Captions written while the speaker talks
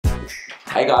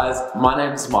Hey guys, my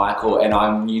name's Michael and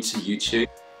I'm new to YouTube.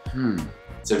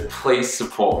 So please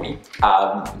support me.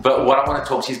 But what I want to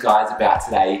talk to you guys about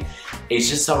today is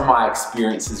just some of my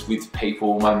experiences with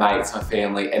people, my mates, my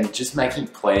family, and just making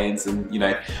plans and, you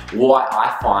know, why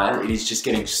I find it is just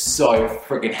getting so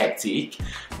friggin' hectic.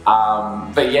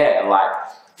 But yeah, like,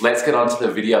 let's get on to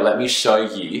the video. Let me show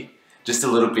you just a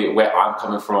little bit where I'm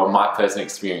coming from, my personal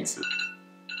experiences.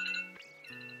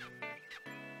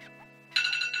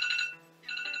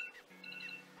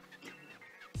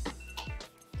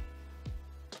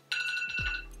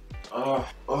 Oh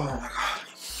my god.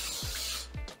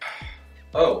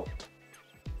 Oh.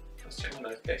 Let's check my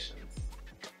notifications.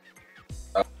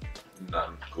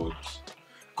 None. Good.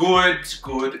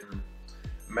 Good.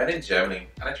 Made in Germany.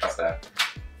 I don't trust that.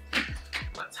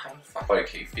 Let's have a fuck.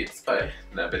 Okay, fits though.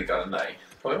 Nobody got an A.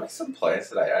 Probably make some plans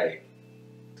today, eh?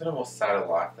 Don't know more sad of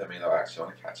life than me though. I actually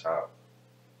want to catch up.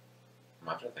 I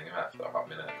might have to think about it for a hot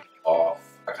minute. Off.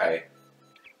 Okay.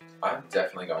 I'm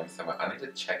definitely going somewhere. I need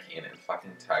to check in and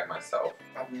fucking tag myself.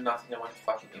 I have nothing on my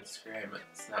fucking Instagram,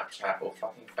 Snapchat, or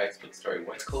fucking Facebook story.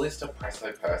 What's cool is to press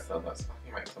so person. Let's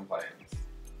fucking make some plans.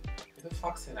 Who the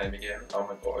fuck's her name again? Oh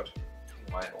my god.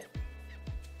 Fucking Whale.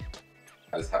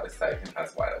 I just have to save him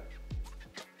as Whale.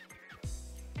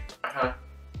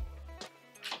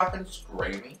 Fucking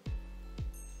screaming.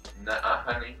 Nah,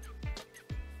 honey.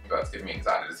 God, it's giving me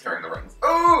anxiety just hearing the rings.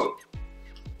 Ooh!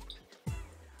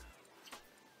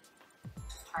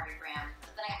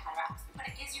 But then I got hydraulics. But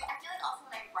it gives you, I feel like also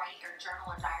when I write or journal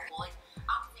or diary, like,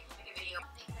 I'll think of like a video,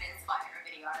 things that inspire a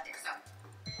video out of there. So,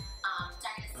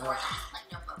 dinosaurs, like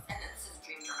notebooks, and then this is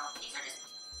dream journal. These are just.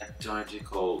 Don't do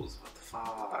calls. What the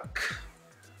fuck?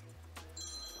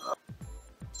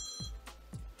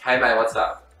 Hey mate, what's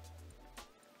up?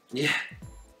 Yeah.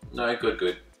 No, good.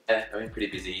 Yeah, I've been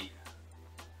pretty busy.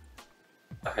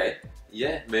 Okay.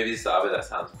 Yeah, movies Saba, that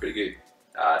sounds pretty good.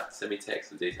 Send me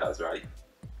text with details, right?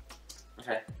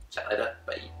 Okay, chat later,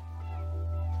 bye.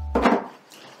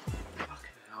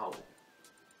 Fucking hell.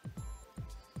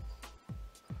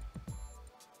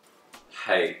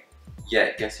 Hey,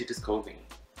 yeah, guess who just called me?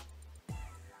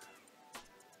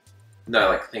 No,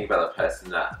 like, think about the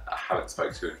person that I haven't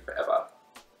spoken to in forever.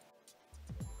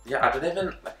 Yeah, I don't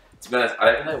even, like, to be honest, I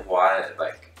don't even know why,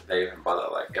 like, they even bother.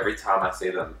 Like, every time I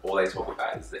see them, all they talk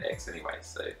about is the ex anyway,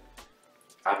 so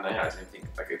I don't know, I don't think,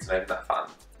 like, it's not even that fun.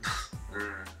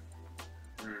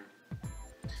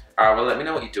 Alright, well let me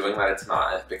know what you're doing later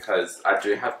tonight because I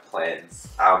do have plans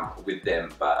with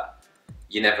them, but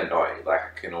you never know, like I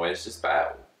can always just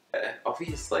bail.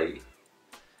 Obviously,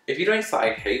 if you're doing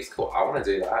something heaps cool, I want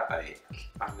to do that, mate.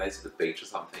 I can go to the beach or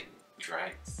something,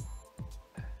 drinks.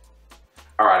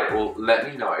 Alright, well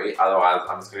let me know, otherwise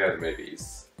I'm just going to go to the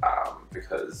movies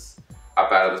because I've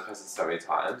battled this person so many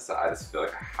times that I just feel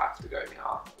like I have to go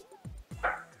now.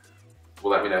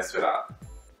 Well let me know, sweetheart.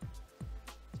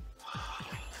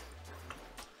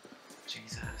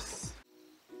 Jesus.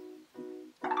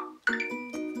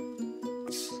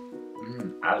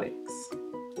 Alex.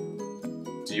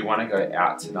 Do you want to go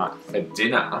out tonight for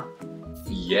dinner?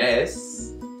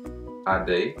 Yes, I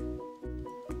do.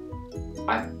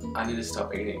 I need to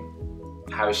stop eating.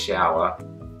 Have a shower.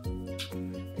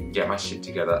 And get my shit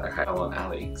together. Okay, hold on,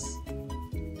 Alex.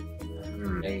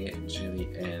 Hey,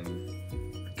 Julianne,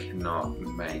 I cannot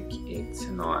make it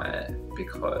tonight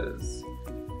because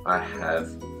I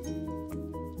have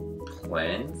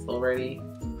plans already.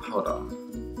 Hold on.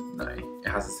 No, it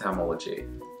has to sound more legit.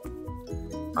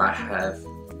 I have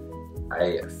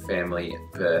a family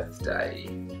birthday.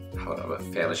 Hold on, a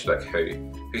family should be like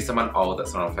who? Who's someone old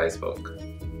that's not on Facebook?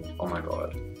 Oh my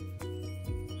god.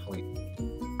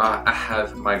 I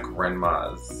have my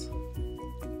grandma's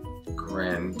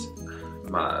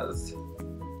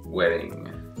wedding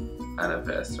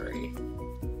anniversary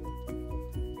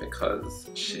because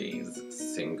she's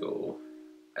single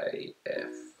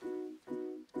AF.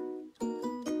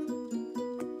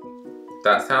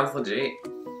 That sounds legit.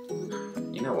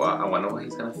 You know what? I wonder what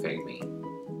he's gonna feed me.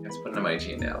 Let's put an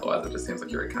emoji in there, otherwise it just seems like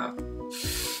you're a cunt.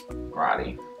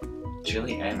 Alrighty.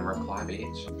 Julianne, reply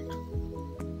bitch.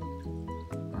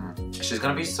 She's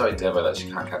gonna be so devo that she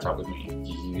can't catch up with me.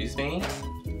 You use me?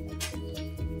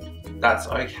 That's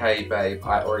okay, babe.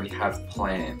 I already have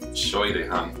plans. Sure you do,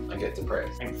 hun. I get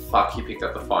depressed. And fuck, you picked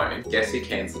up the phone. Guess who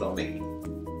cancelled on me?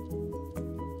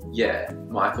 Yeah,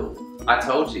 Michael. I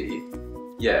told you.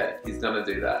 Yeah, he's gonna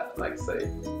do that. Like, so,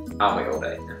 I'll wait all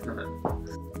day.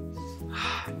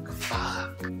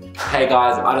 Fuck. Hey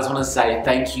guys, I just want to say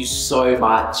thank you so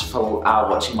much for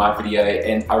watching my video,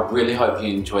 and I really hope you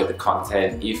enjoyed the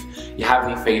content. If you have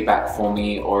any feedback for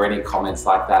me or any comments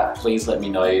like that, please let me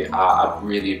know. I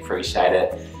really appreciate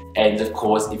it. And of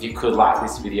course, if you could like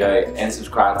this video and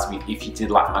subscribe to me if you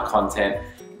did like my content,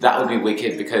 that would be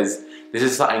wicked, because this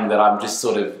is something that I'm just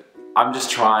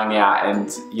trying out,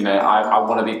 and you know, I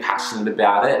want to be passionate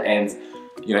about it, and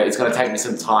you know, it's going to take me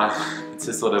some time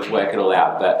to sort of work it all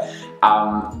out. But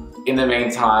in the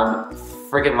meantime,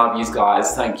 freaking love you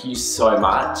guys. Thank you so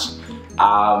much.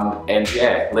 And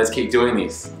yeah, let's keep doing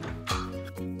this.